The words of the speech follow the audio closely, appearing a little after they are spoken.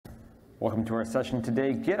Welcome to our session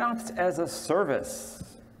today, GitOps as a Service.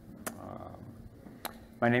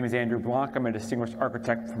 My name is Andrew Blanc. I'm a distinguished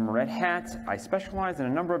architect from Red Hat. I specialize in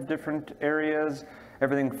a number of different areas,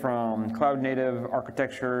 everything from cloud-native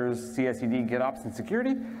architectures, CI/CD, GitOps, and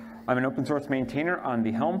security. I'm an open source maintainer on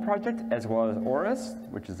the Helm project, as well as ORIS,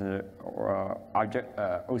 which is an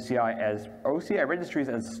OCI registries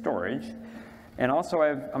as storage. And also,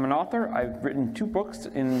 I'm an author. I've written 2 books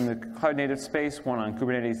in the cloud-native space, one on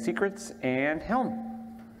Kubernetes secrets and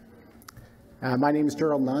Helm. My name is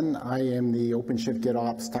Gerald Nunn. I am the OpenShift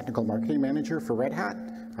GitOps Technical Marketing Manager for Red Hat.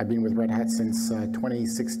 I've been with Red Hat since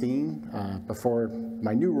 2016. Before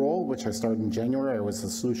my new role, which I started in January, I was a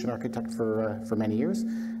solution architect for many years.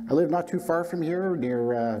 I live not too far from here,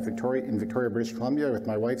 near Victoria, British Columbia, with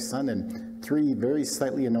my wife, son, and 3 very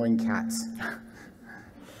slightly annoying cats.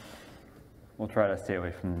 We'll try to stay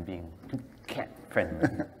away from being cat friendly.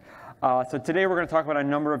 So today we're going to talk about a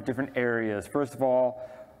number of different areas. First of all,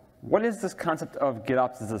 what is this concept of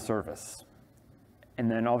GitOps as a service?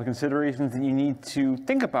 And then all the considerations that you need to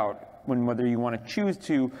think about whether you want to choose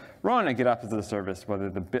to run a GitOps as a service,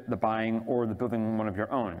 whether the buying or the building one of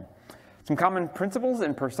your own. Some common principles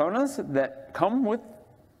and personas that come with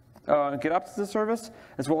GitOps as a service,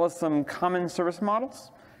 as well as some common service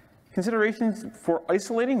models. Considerations for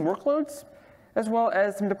isolating workloads, as well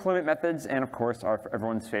as some deployment methods, and of course,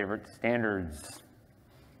 everyone's favorite, standards.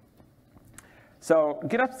 So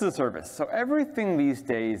GitOps as a service. So everything these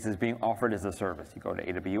days is being offered as a service. You go to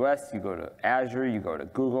AWS, you go to Azure, you go to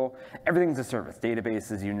Google, everything's a service,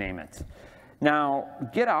 databases, you name it. Now,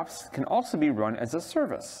 GitOps can also be run as a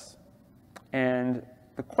service. And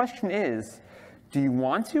the question is, do you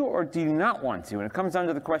want to or do you not want to? And it comes down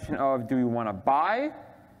to the question of, do you want to buy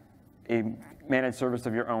a managed service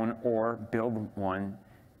of your own or build one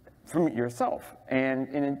from yourself? And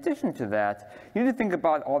in addition to that, you need to think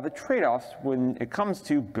about all the trade-offs when it comes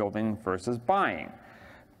to building versus buying.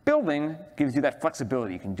 Building gives you that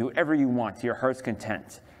flexibility. You can do whatever you want to your heart's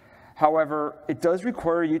content. However, it does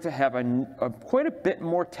require you to have quite a bit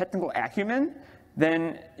more technical acumen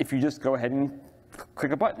than if you just go ahead and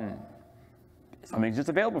click a button. Something's just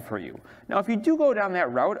available for you. Now, if you do go down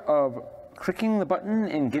that route of clicking the button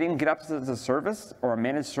and getting GitOps as a service or a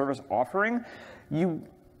managed service offering,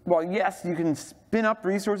 well, yes, you can spin up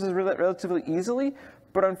resources relatively easily,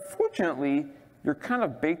 but unfortunately, you're kind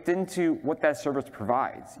of baked into what that service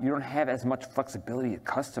provides. You don't have as much flexibility to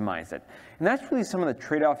customize it. And that's really some of the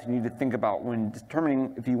trade-offs you need to think about when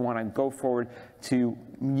determining if you want to go forward to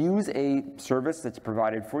use a service that's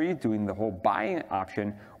provided for you, doing the whole buying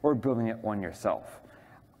option, or building it one yourself.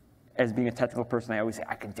 As being a technical person, I always say,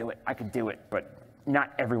 I can do it, but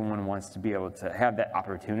not everyone wants to be able to have that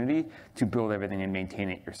opportunity to build everything and maintain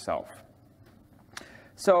it yourself.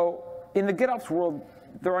 So in the GitOps world,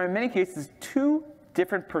 there are in many cases 2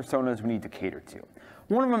 different personas we need to cater to.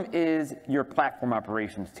 One of them is your platform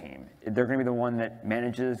operations team. They're going to be the one that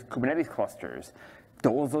manages Kubernetes clusters,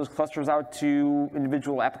 doles those clusters out to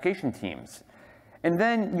individual application teams. And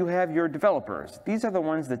then you have your developers. These are the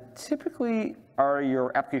ones that typically are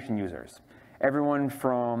your application users. Everyone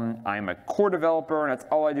from I'm a core developer and that's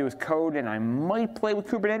all I do is code and I might play with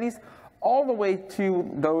Kubernetes, all the way to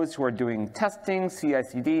those who are doing testing,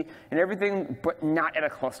 CI/CD, and everything, but not at a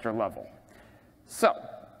cluster level. So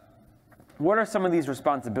what are some of these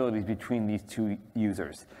responsibilities between these 2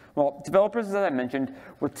 users? Well, developers, as I mentioned,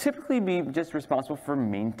 will typically be just responsible for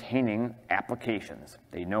maintaining applications.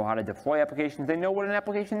 They know how to deploy applications. They know what an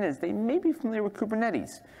application is. They may be familiar with Kubernetes.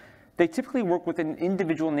 They typically work within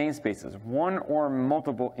individual namespaces, one or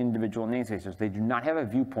multiple individual namespaces. They do not have a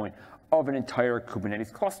viewpoint of an entire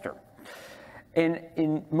Kubernetes cluster.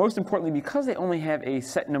 And most importantly, because they only have a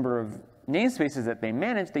set number of namespaces that they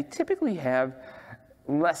manage, they typically have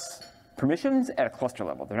less permissions at a cluster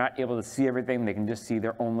level. They're not able to see everything. They can just see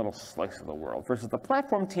their own little slice of the world. Versus the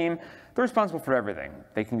platform team, they're responsible for everything.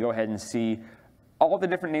 They can go ahead and see all the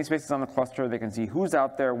different namespaces on the cluster. They can see who's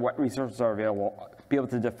out there, what resources are available, be able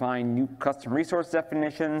to define new custom resource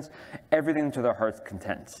definitions, everything to their heart's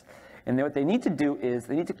content. And then what they need to do is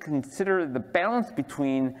they need to consider the balance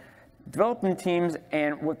between development teams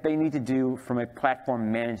and what they need to do from a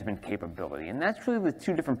platform management capability. And that's really the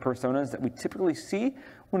 2 different personas that we typically see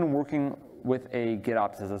when working with a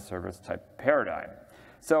GitOps as a service type paradigm.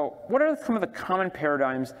 So what are some of the common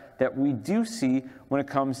paradigms that we do see when it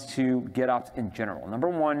comes to GitOps in general? Number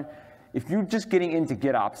 1, if you're just getting into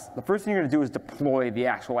GitOps, the first thing you're going to do is deploy the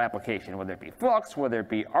actual application, whether it be Flux, whether it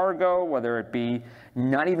be Argo, whether it be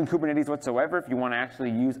not even Kubernetes whatsoever. If you want to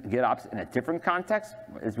actually use GitOps in a different context,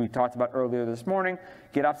 as we talked about earlier this morning,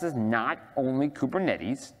 GitOps is not only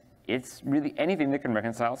Kubernetes. It's really anything that can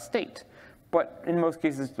reconcile state. But in most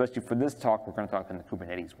cases, especially for this talk, we're going to talk in the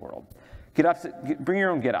Kubernetes world. GitOps, bring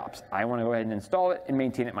your own GitOps. I want to go ahead and install it and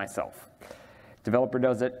maintain it myself. Developer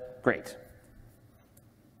does it, great.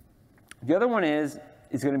 The other one is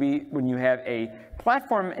going to be when you have a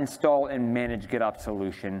platform install and manage GitOps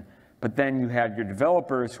solution, but then you have your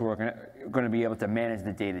developers who are going to be able to manage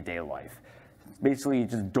the day-to-day life. Basically,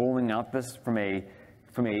 just doling out this from a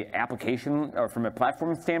application or from a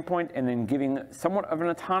platform standpoint, and then giving somewhat of an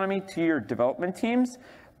autonomy to your development teams.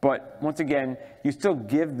 But once again, you still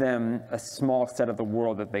give them a small set of the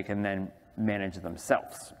world that they can then manage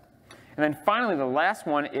themselves. And then finally, the last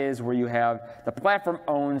one is where you have the platform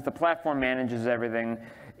owns, the platform manages everything.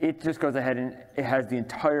 It just goes ahead and it has the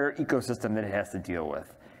entire ecosystem that it has to deal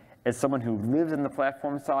with. As someone who lives in the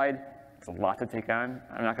platform side, it's a lot to take on,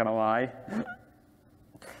 I'm not gonna lie.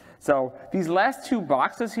 So these last two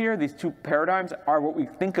boxes here, these two paradigms, are what we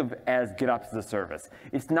think of as GitOps as a service.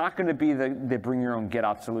 It's not going to be the bring your own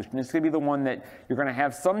GitOps solution. It's going to be the one that you're going to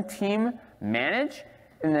have some team manage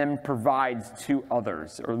and then provides to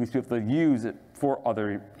others, or at least you have to use it for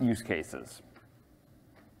other use cases.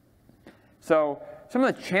 So some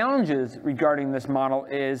of the challenges regarding this model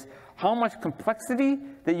is how much complexity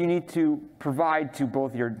that you need to provide to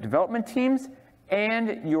both your development teams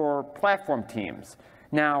and your platform teams.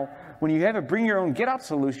 Now, when you have a bring your own GitOps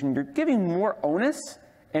solution, you're giving more onus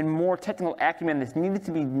and more technical acumen that's needed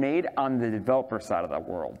to be made on the developer side of that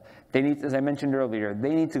world. They need, as I mentioned earlier, they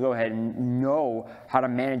need to go ahead and know how to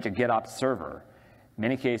manage a GitOps server. In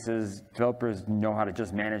many cases, developers know how to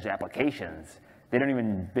just manage applications. They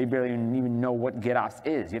barely even know what GitOps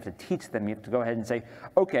is. You have to teach them. You have to go ahead and say,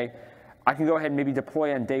 okay, I can go ahead and maybe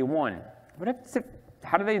deploy on day one.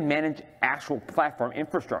 How do they manage actual platform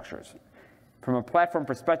infrastructures? From a platform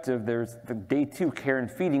perspective, there's the day two care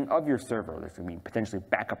and feeding of your server. There's going to be potentially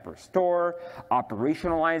backup restore,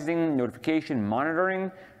 operationalizing, notification,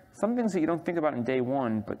 monitoring, some things that you don't think about in day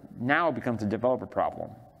one, but now it becomes a developer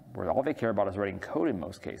problem, where all they care about is writing code in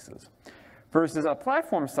most cases. Versus a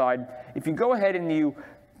platform side, if you go ahead and you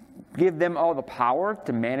give them all the power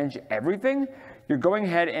to manage everything, you're going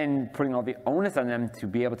ahead and putting all the onus on them to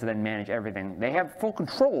be able to then manage everything. They have full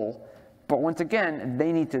control, but once again,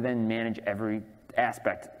 they need to then manage every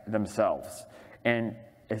aspect themselves. And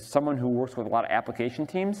as someone who works with a lot of application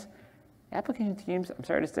teams, I'm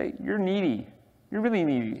sorry to say, you're needy. You're really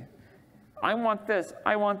needy. I want this,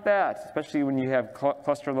 I want that, especially when you have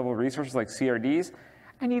cluster level resources like CRDs.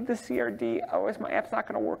 I need the CRD, otherwise my app's not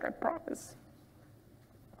gonna work, I promise.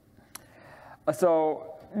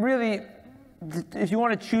 So really, if you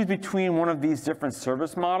want to choose between one of these different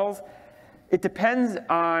service models, it depends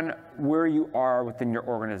on where you are within your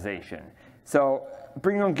organization. So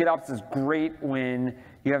bringing your own GitOps is great when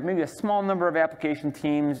you have maybe a small number of application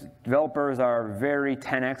teams. Developers are very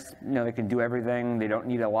 10x, they can do everything. They don't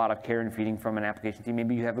need a lot of care and feeding from an application team.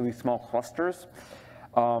 Maybe you have really small clusters.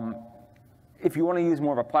 If you want to use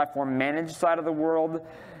more of a platform managed side of the world,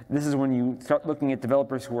 this is when you start looking at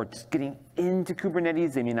developers who are just getting into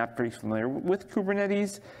Kubernetes. They may not be familiar with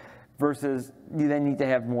Kubernetes. Versus you then need to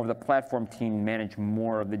have more of the platform team manage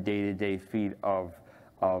more of the day-to-day feed of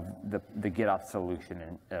the GitOps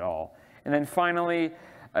solution at all. And then finally,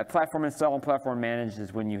 platform install and platform manage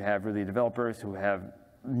is when you have really developers who have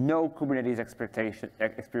no Kubernetes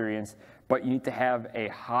experience, but you need to have a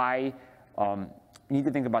high, you need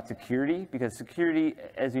to think about security, because security,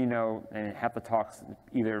 as you know, and half the talks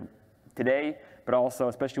either today, but also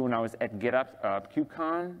especially when I was at GitOps,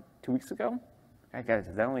 KubeCon 2 weeks ago. Guys,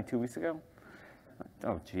 is that only 2 weeks ago?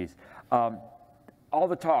 Oh, geez. All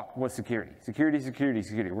the talk was security. Security, security,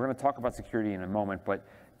 security. We're going to talk about security in a moment, but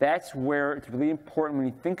that's where it's really important when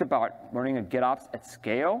you think about running a GitOps at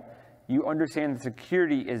scale, you understand that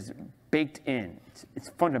security is baked in. It's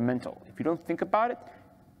fundamental. If you don't think about it,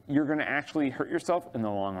 you're going to actually hurt yourself in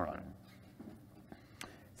the long run.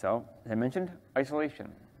 So, as I mentioned,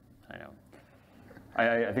 isolation. I know.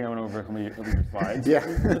 I think I went over your slides. Yeah.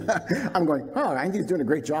 I'm going, oh, Andy's doing a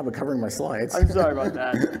great job of covering my slides. I'm sorry about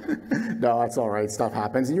that. No, that's all right. Stuff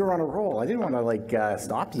happens. You were on a roll. I didn't want to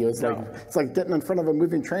stop you. It's like getting in front of a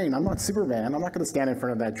moving train. I'm not Superman. I'm not going to stand in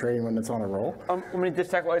front of that train when it's on a roll. Let me just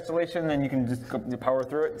tackle isolation, then you can just power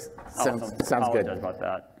through it. Sounds good. Apologize about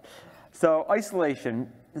that. So isolation,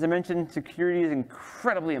 as I mentioned, security is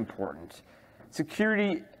incredibly important.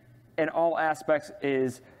 Security in all aspects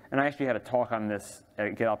is, and I actually had a talk on this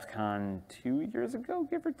at GitOpsCon 2 years ago,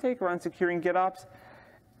 give or take, around securing GitOps.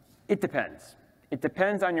 It depends. It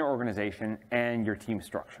depends on your organization and your team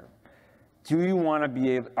structure. Do you want to be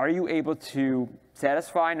able, are you able to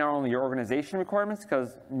satisfy not only your organization requirements,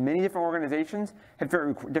 because many different organizations have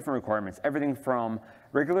different requirements, everything from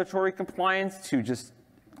regulatory compliance to just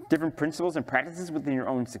different principles and practices within your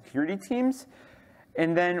own security teams.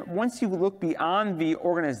 And then once you look beyond the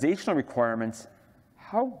organizational requirements,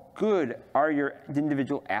 how good are your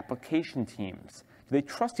individual application teams? Do they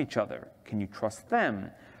trust each other? Can you trust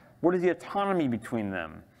them? What is the autonomy between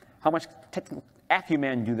them? How much technical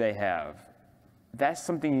acumen do they have? That's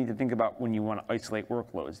something you need to think about when you want to isolate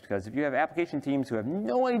workloads, because if you have application teams who have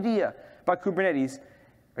no idea about Kubernetes,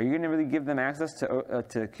 are you going to really give them access to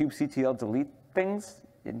kubectl delete things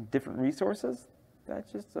in different resources?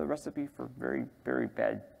 That's just a recipe for very, very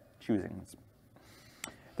bad choosings.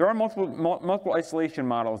 There are multiple isolation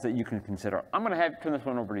models that you can consider. I'm going to turn this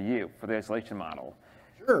one over to you for the isolation model.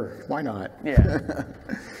 Sure, why not? Yeah.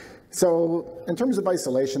 So in terms of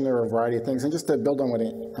isolation, there are a variety of things. And just to build on what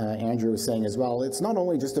Andrew was saying as well, it's not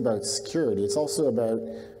only just about security, it's also about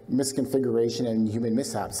misconfiguration and human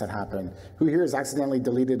mishaps that happen. Who here has accidentally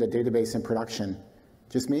deleted a database in production?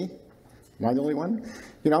 Just me? Am I the only one?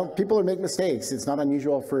 You know, people make mistakes. It's not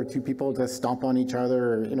unusual for two people to stomp on each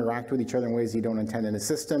other or interact with each other in ways you don't intend in a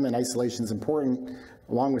system, and isolation is important,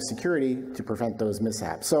 along with security, to prevent those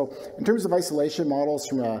mishaps. So in terms of isolation models,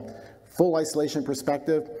 from a full isolation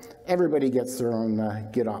perspective, everybody gets their own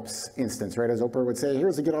GitOps instance, right? As Oprah would say,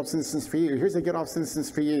 here's a GitOps instance for you, here's a GitOps instance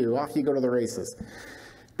for you, off you go to the races.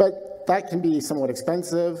 But that can be somewhat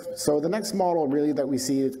expensive. So the next model really that we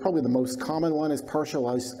see, it's probably the most common one, is partial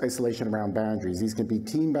isolation around boundaries. These can be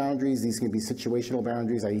team boundaries, these can be situational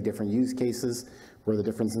boundaries, i.e. different use cases where the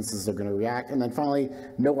different instances are going to react. And then finally,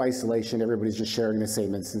 no isolation, everybody's just sharing the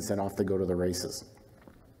same instance and off they go to the races.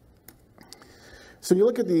 So you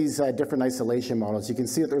look at these different isolation models, you can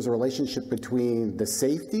see that there's a relationship between the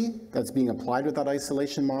safety that's being applied with that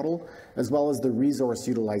isolation model, as well as the resource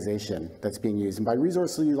utilization that's being used. And by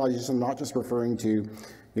resource utilization, I'm not just referring to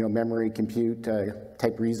memory, compute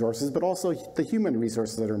type resources, but also the human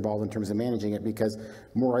resources that are involved in terms of managing it, because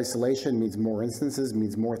more isolation means more instances,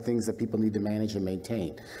 means more things that people need to manage and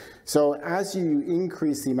maintain. So as you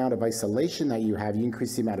increase the amount of isolation that you have, you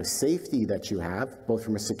increase the amount of safety that you have, both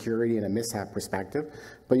from a security and a mishap perspective,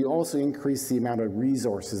 but you also increase the amount of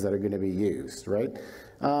resources that are going to be used, right?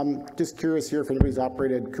 Just curious here if anybody's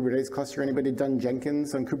operated Kubernetes cluster. Anybody done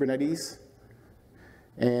Jenkins on Kubernetes?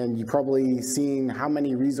 And you've probably seen how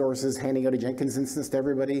many resources handing out a Jenkins instance to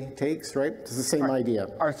everybody takes, right? It's the same idea.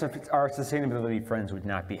 Our sustainability friends would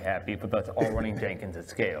not be happy with us all running Jenkins at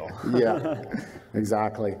scale. Yeah,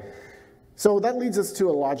 exactly. So that leads us to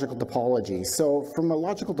a logical topology. So from a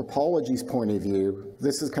logical topology's point of view,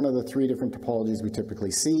 this is kind of the three different topologies we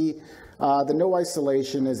typically see. The no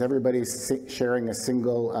isolation is everybody's sharing a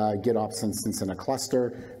single GitOps instance in a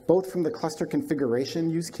cluster, both from the cluster configuration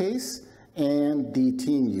use case and the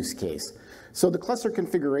team use case. So the cluster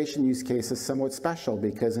configuration use case is somewhat special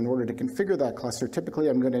because in order to configure that cluster, typically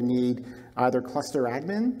I'm going to need either cluster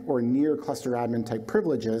admin or near cluster admin type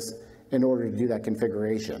privileges in order to do that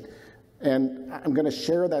configuration. And I'm going to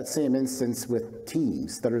share that same instance with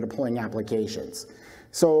teams that are deploying applications.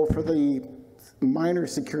 So for the minor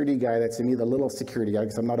security guy that's in me, the little security guy,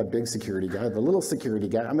 because I'm not a big security guy, the little security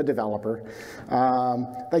guy, I'm a developer,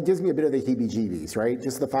 that gives me a bit of the heebie-jeebies, right?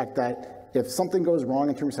 Just the fact that if something goes wrong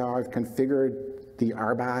in terms of how I've configured the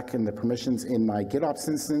RBAC and the permissions in my GitOps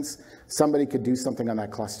instance, somebody could do something on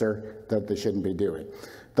that cluster that they shouldn't be doing.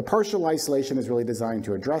 The partial isolation is really designed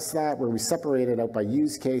to address that, where we separate it out by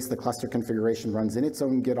use case. The cluster configuration runs in its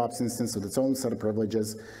own GitOps instance with its own set of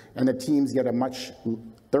privileges, and the teams get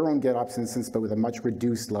their own GitOps instance, but with a much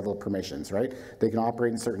reduced level of permissions, right? They can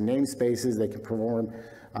operate in certain namespaces, they can perform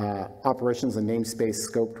operations and namespace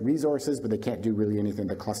scoped resources, but they can't do really anything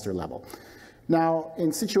at the cluster level. Now, in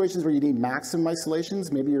situations where you need maximum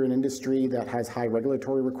isolations, maybe you're in an industry that has high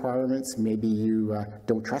regulatory requirements, maybe you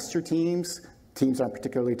don't trust your teams, teams aren't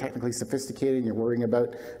particularly technically sophisticated, and you're worrying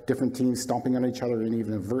about different teams stomping on each other and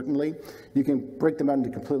even inadvertently, you can break them out into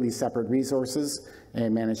completely separate resources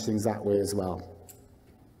and manage things that way as well.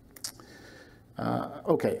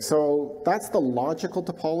 Okay, so that's the logical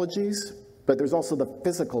topologies, but there's also the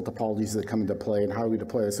physical topologies that come into play and how we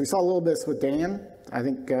deploy this. So we saw a little bit with Dan, I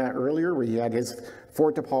think earlier, where he had his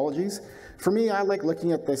 4 topologies. For me, I like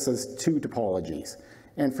looking at this as 2 topologies.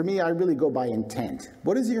 And for me, I really go by intent.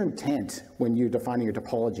 What is your intent when you're defining your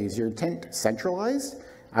topologies? Your intent centralized,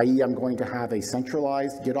 i.e. I'm going to have a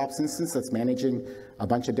centralized GitOps instance that's managing a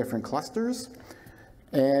bunch of different clusters?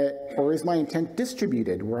 Or is my intent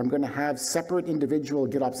distributed, where I'm going to have separate individual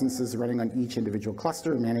GitOps instances running on each individual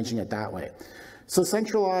cluster and managing it that way? So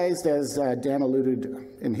centralized, as Dan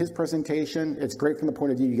alluded in his presentation, it's great from the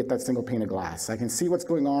point of view you get that single pane of glass. I can see what's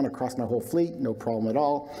going on across my whole fleet, no problem at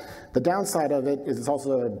all. The downside of it is it's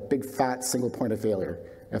also a big fat single point of failure.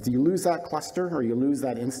 If you lose that cluster or you lose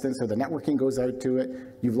that instance or the networking goes out to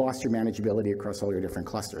it, you've lost your manageability across all your different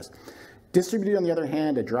clusters. Distributed, on the other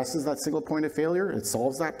hand, addresses that single point of failure. It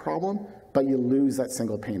solves that problem, but you lose that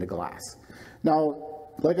single pane of glass. Now,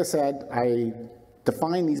 like I said, I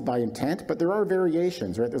define these by intent, but there are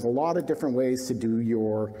variations, right? There's a lot of different ways to do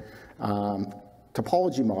your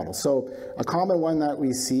topology model. So a common one that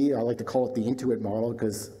we see, I like to call it the Intuit model,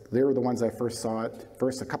 because they were the ones I first saw it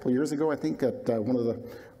a couple of years ago, I think, at one of the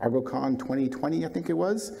ArgoCon 2020, I think it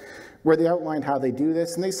was, where they outlined how they do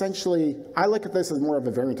this. And they essentially, I look at this as more of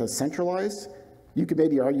a variant of centralized. You could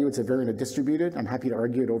maybe argue it's a variant of distributed. I'm happy to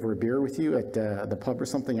argue it over a beer with you at the pub or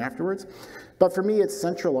something afterwards. But for me, it's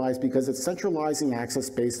centralized because it's centralizing access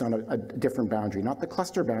based on a different boundary, not the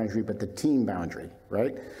cluster boundary, but the team boundary,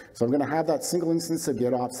 right? So I'm going to have that single instance of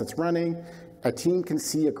GitOps that's running. A team can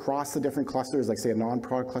see across the different clusters, like say a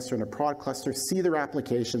non-prod cluster and a prod cluster, see their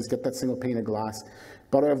applications, get that single pane of glass.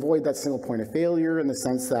 But I avoid that single point of failure in the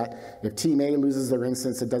sense that if team A loses their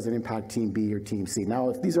instance, it doesn't impact team B or team C. Now,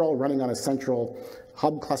 if these are all running on a central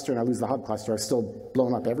hub cluster and I lose the hub cluster, I've still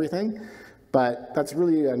blown up everything. But that's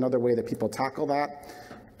really another way that people tackle that.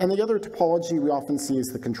 And the other topology we often see is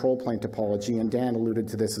the control plane topology, and Dan alluded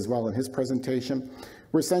to this as well in his presentation,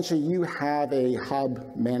 where essentially you have a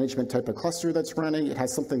hub management type of cluster that's running, it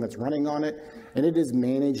has something that's running on it, and it is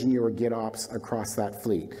managing your GitOps across that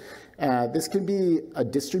fleet. This can be a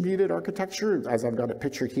distributed architecture, as I've got a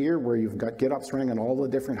picture here, where you've got GitOps running on all the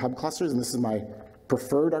different hub clusters, and this is my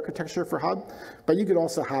preferred architecture for hub. But you could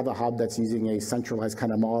also have a hub that's using a centralized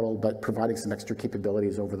kind of model, but providing some extra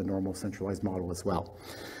capabilities over the normal centralized model as well.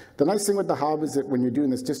 The nice thing with the hub is that when you're doing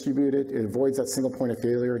this distributed, it avoids that single point of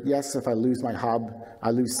failure. Yes, if I lose my hub,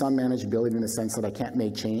 I lose some manageability in the sense that I can't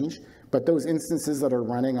make change. But those instances that are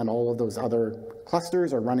running on all of those other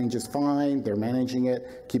clusters are running just fine. They're managing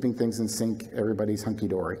it, keeping things in sync. Everybody's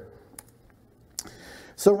hunky-dory.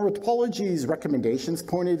 So from a topology's recommendations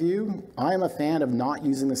point of view, I am a fan of not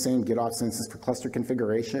using the same GitOps instance for cluster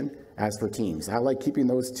configuration as for teams. I like keeping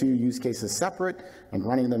those two use cases separate and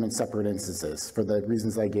running them in separate instances for the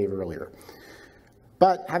reasons I gave earlier.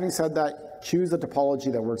 But having said that, choose the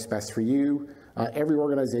topology that works best for you. Every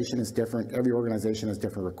organization is different. Every organization has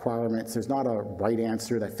different requirements. There's not a right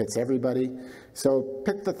answer that fits everybody. So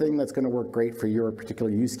pick the thing that's going to work great for your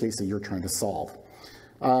particular use case that you're trying to solve.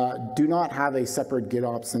 Do not have a separate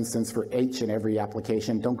GitOps instance for each and every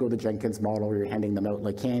application. Don't go the Jenkins model where you're handing them out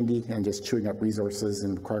like candy and just chewing up resources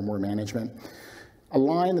and require more management.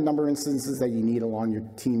 Align the number of instances that you need along your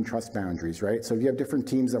team trust boundaries, right? So if you have different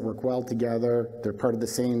teams that work well together, they're part of the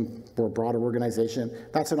same or broader organization,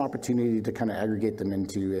 that's an opportunity to kind of aggregate them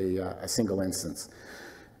into a single instance.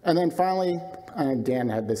 And then finally, and Dan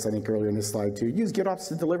had this, I think, earlier in this slide too, use GitOps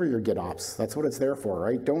to deliver your GitOps. That's what it's there for,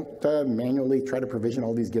 right? Don't manually try to provision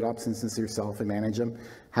all these GitOps instances yourself and manage them.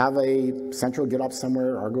 Have a central GitOps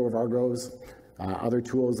somewhere, Argo of Argos, other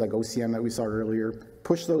tools like OCM that we saw earlier.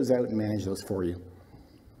 Push those out and manage those for you.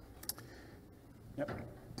 Yep.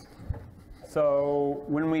 So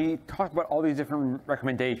when we talk about all these different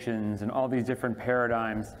recommendations and all these different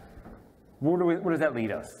paradigms, where does that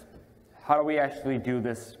lead us? How do we actually do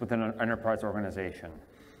this within an enterprise organization?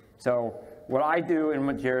 So what I do and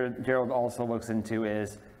what Gerald also looks into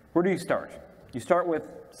is, where do you start? You start with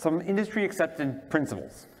some industry accepted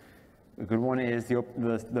principles. A good one is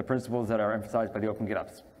the principles that are emphasized by the Open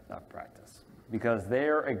GitOps practice, because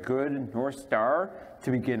they're a good North Star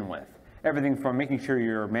to begin with. Everything from making sure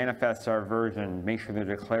your manifests are versioned, make sure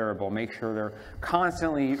they're declarable, make sure they're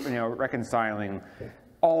constantly reconciling,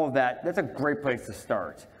 all of that. That's a great place to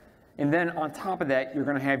start. And then on top of that, you're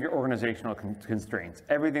going to have your organizational constraints.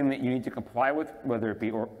 Everything that you need to comply with, whether it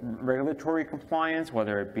be regulatory compliance,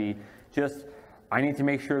 whether it be just, I need to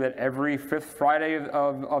make sure that every 5th Friday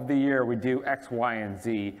of the year we do X, Y, and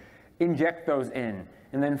Z. Inject those in.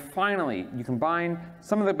 And then finally, you combine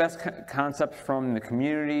some of the best concepts from the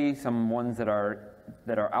community, some ones that are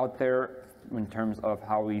out there in terms of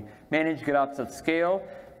how we manage GitOps at scale,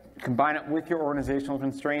 combine it with your organizational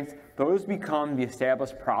constraints. Those become the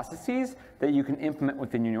established processes that you can implement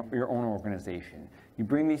within your own organization. You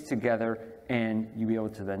bring these together and you'll be able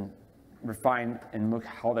to then refine and look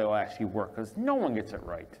how they'll actually work, because no one gets it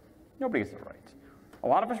right. Nobody gets it right. A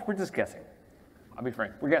lot of us, we're just guessing. I'll be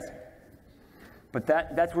frank, we're guessing. But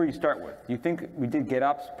that's where you start with. Do you think we did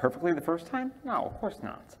GitOps perfectly the first time? No, of course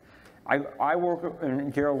not. I work,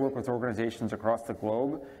 and Gerald work with organizations across the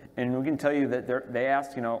globe, and we can tell you that they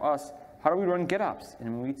ask us, how do we run GitOps?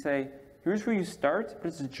 And we'd say, here's where you start, but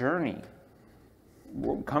it's a journey.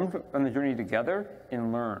 We'll come on the journey together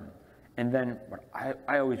and learn. And then what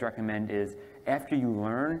I always recommend is after you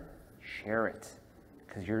learn, share it.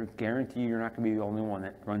 Because you're guaranteed you're not going to be the only one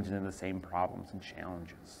that runs into the same problems and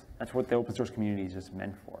challenges. That's what the open source community is just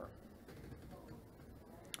meant for.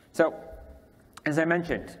 So, as I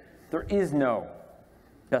mentioned, there is no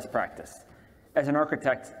best practice. As an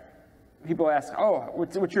architect, people ask, oh,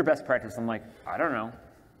 what's your best practice? I'm like, I don't know.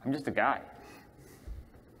 I'm just a guy.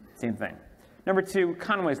 Same thing. Number two,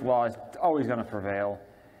 Conway's law is always going to prevail.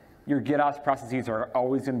 Your GitOps processes are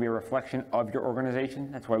always going to be a reflection of your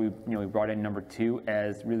organization. That's why we brought in number two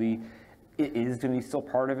as really, it is going to be still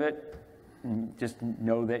part of it. And just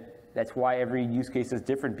know that that's why every use case is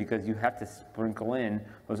different, because you have to sprinkle in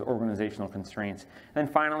those organizational constraints. And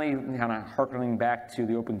then finally, kind of harkening back to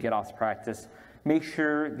the open GitOps practice, make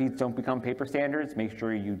sure these don't become paper standards. Make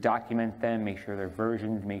sure you document them, make sure they're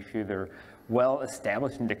versioned, make sure they're well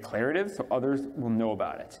established and declarative so others will know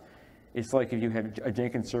about it. It's like if you have a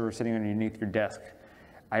Jenkins server sitting underneath your desk.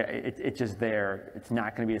 It's just there. It's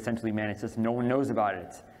not going to be a centrally managed system. No one knows about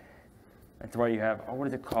it. That's why you have, what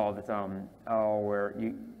is it called? It's, where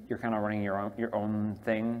you're kind of running your own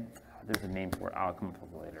thing. There's a name for it. I'll come up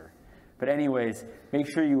with it later. But anyways,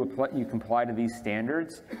 make sure you comply to these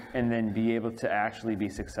standards and then be able to actually be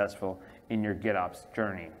successful in your GitOps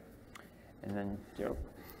journey. And then, Joe.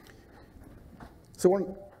 So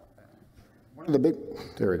one of the big,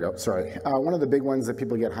 there we go, sorry. One of the big ones that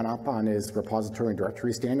people get hung up on is repository and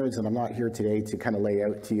directory standards, and I'm not here today to kind of lay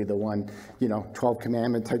out to you the one, 12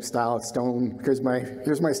 commandment type style stone, here's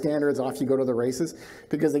my standards, off you go to the races,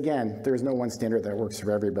 because again, there's no one standard that works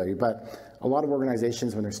for everybody, but a lot of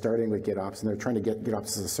organizations when they're starting with GitOps and they're trying to get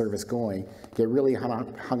GitOps as a service going, get really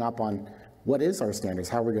hung up on what is our standards,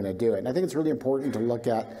 how we're going to do it. And I think it's really important to look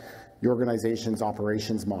at your organization's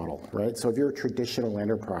operations model, right? So if you're a traditional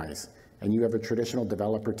enterprise, and you have a traditional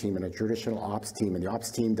developer team and a traditional ops team, and the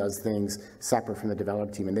ops team does things separate from the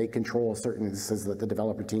developer team, and they control certain instances that the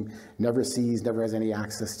developer team never sees, never has any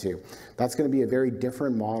access to. That's going to be a very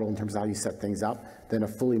different model in terms of how you set things up than a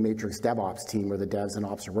fully matrix DevOps team where the devs and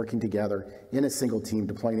ops are working together in a single team,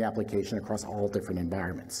 deploying the application across all different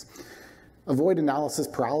environments. Avoid analysis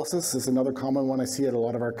paralysis is another common one I see at a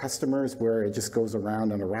lot of our customers, where it just goes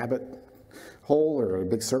around in a rabbit hole or a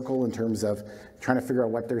big circle in terms of trying to figure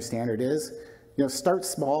out what their standard is. Start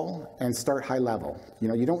small and start high level.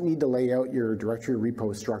 You don't need to lay out your directory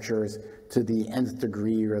repo structures to the nth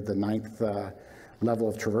degree or the 9th level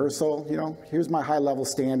of traversal. Here's my high level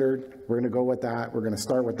standard. We're going to go with that. We're going to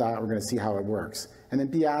start with that. We're going to see how it works. And then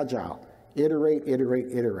be agile. Iterate,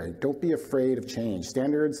 iterate, iterate. Don't be afraid of change.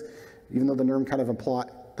 Standards, even though the name kind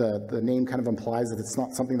of implies that it's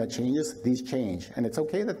not something that changes, these change. And it's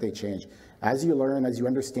okay that they change. As you learn, as you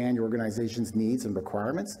understand your organization's needs and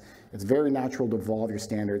requirements, it's very natural to evolve your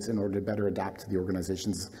standards in order to better adapt to the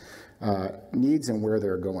organization's needs and where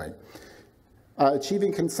they're going.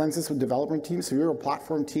 Achieving consensus with development teams. So if you're a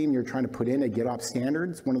platform team, you're trying to put in a GitOps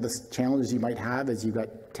standards. One of the challenges you might have is you've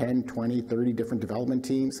got 10, 20, 30 different development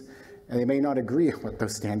teams, and they may not agree on what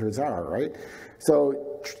those standards are, right?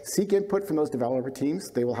 So seek input from those developer teams.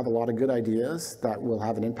 They will have a lot of good ideas that will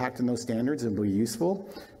have an impact on those standards and will be useful,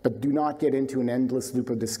 but do not get into an endless loop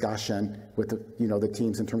of discussion with the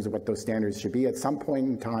teams in terms of what those standards should be. At some point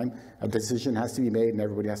in time, a decision has to be made and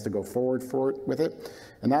everybody has to go forward with it.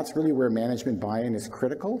 And that's really where management buy-in is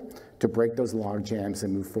critical to break those log jams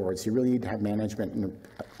and move forward. So you really need to have management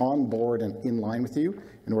on board and in line with you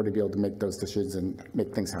in order to be able to make those decisions and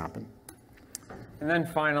make things happen. And then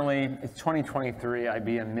finally, it's 2023. I'd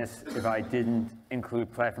be amiss if I didn't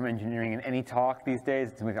include platform engineering in any talk these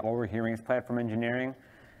days. It's like all we're hearing is platform engineering.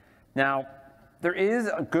 Now, there is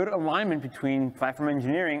a good alignment between platform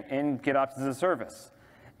engineering and GitOps as a service.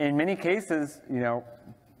 In many cases,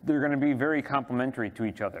 they're going to be very complementary to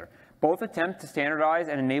each other. Both attempt to standardize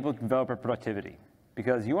and enable developer productivity,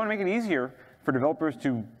 because you want to make it easier for developers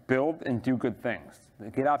to build and do good things.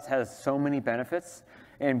 GitOps has so many benefits,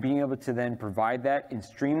 and being able to then provide that and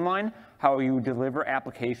streamline how you deliver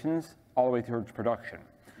applications all the way towards production.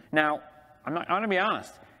 Now, I'm going to be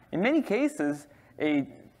honest. In many cases, a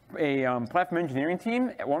platform engineering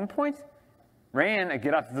team at one point ran a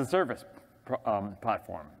GitOps as a service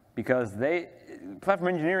platform, because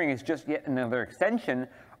platform engineering is just yet another extension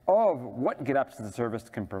of what GitOps as a service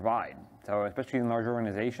can provide. So especially in large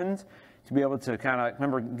organizations, to be able to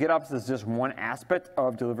remember, GitOps is just one aspect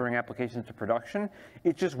of delivering applications to production.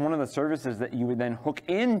 It's just one of the services that you would then hook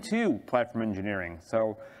into platform engineering.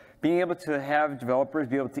 So being able to have developers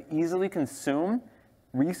be able to easily consume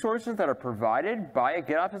resources that are provided by a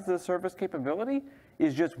GitOps as a service capability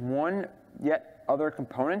is just one yet other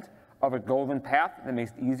component of a golden path that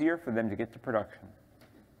makes it easier for them to get to production.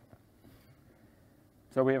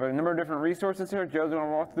 So we have a number of different resources here. Joe, do you want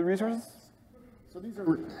to walk through the resources? So these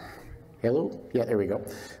are, hello? Yeah, there we go.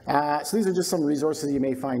 So these are just some resources you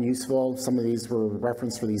may find useful. Some of these were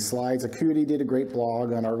referenced for these slides. Acuity did a great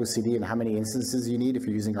blog on Argo CD and how many instances you need if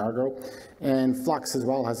you're using Argo. And Flux as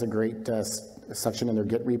well has a great section in their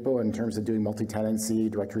Git repo in terms of doing multi-tenancy,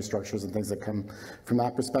 directory structures, and things that come from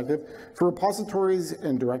that perspective. For repositories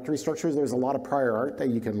and directory structures, there's a lot of prior art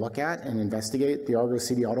that you can look at and investigate. The Argo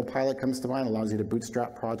CD Autopilot comes to mind, allows you to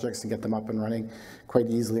bootstrap projects and get them up and running quite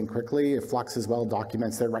easily and quickly. Flux as well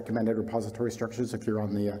documents their recommended repository structures if you're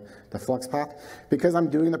on the Flux path. Because I'm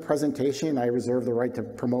doing the presentation, I reserve the right to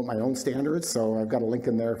promote my own standards, so I've got a link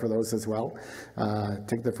in there for those as well.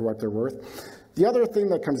 Take them for what they're worth. The other thing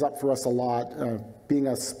that comes up for us a lot, being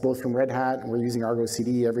us both from Red Hat, and we're using Argo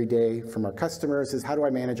CD every day from our customers, is how do I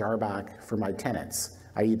manage RBAC for my tenants,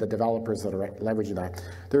 i.e. the developers that are leveraging that.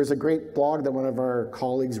 There's a great blog that one of our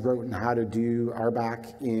colleagues wrote on how to do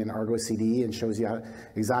RBAC in Argo CD and shows you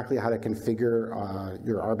exactly how to configure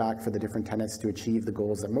your RBAC for the different tenants to achieve the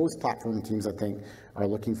goals that most platform teams, I think, are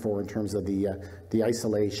looking for in terms of the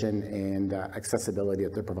isolation and accessibility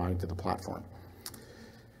that they're providing to the platform.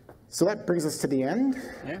 So that brings us to the end.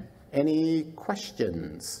 Yeah. Any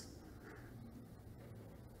questions?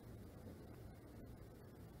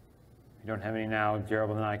 If you don't have any now,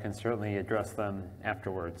 Gerald and I can certainly address them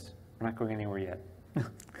afterwards. We're not going anywhere yet.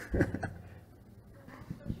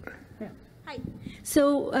 Yeah. Hi.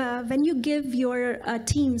 So when you give your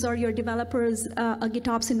teams or your developers a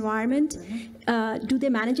GitOps environment, do they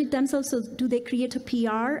manage it themselves? So do they create a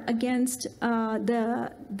PR against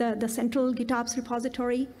the central GitOps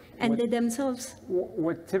repository? And they themselves?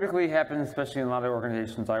 What typically happens, especially in a lot of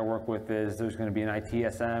organizations I work with, is there's going to be an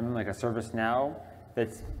ITSM, like a ServiceNow, that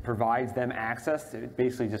provides them access. It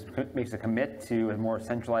basically just makes a commit to a more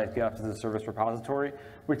centralized GitOps as a service repository,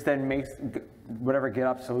 which then makes whatever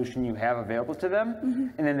GitOps solution you have available to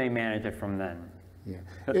them, and then they manage it from then. Yeah,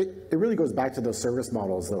 it really goes back to those service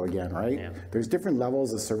models though again, right? Yeah. There's different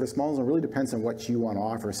levels of service models, and it really depends on what you want to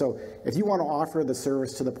offer. So if you want to offer the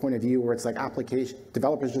service to the point of view where it's like application,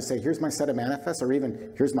 developers just say, here's my set of manifests, or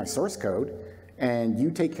even here's my source code, and you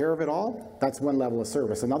take care of it all, that's one level of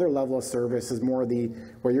service. Another level of service is more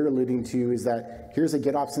what you're alluding to is that here's a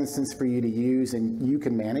GitOps instance for you to use and you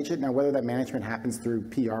can manage it. Now, whether that management happens through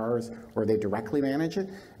PRs or they directly manage it,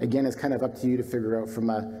 again, it's kind of up to you to figure out from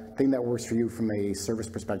a thing that works for you from a service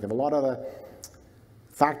perspective. A lot of the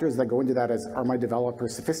factors that go into that is, are my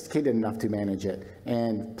developers sophisticated enough to manage it?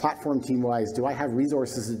 And platform team-wise, do I have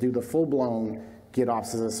resources to do the full-blown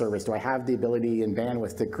GitOps as a service? Do I have the ability and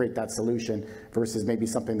bandwidth to create that solution versus maybe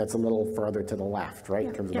something that's a little further to the left, right,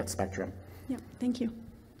 in terms of that spectrum? Yeah, thank you.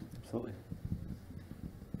 Absolutely.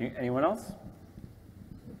 Anyone else?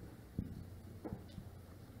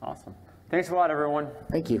 Awesome. Thanks a lot, everyone.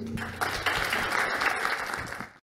 Thank you.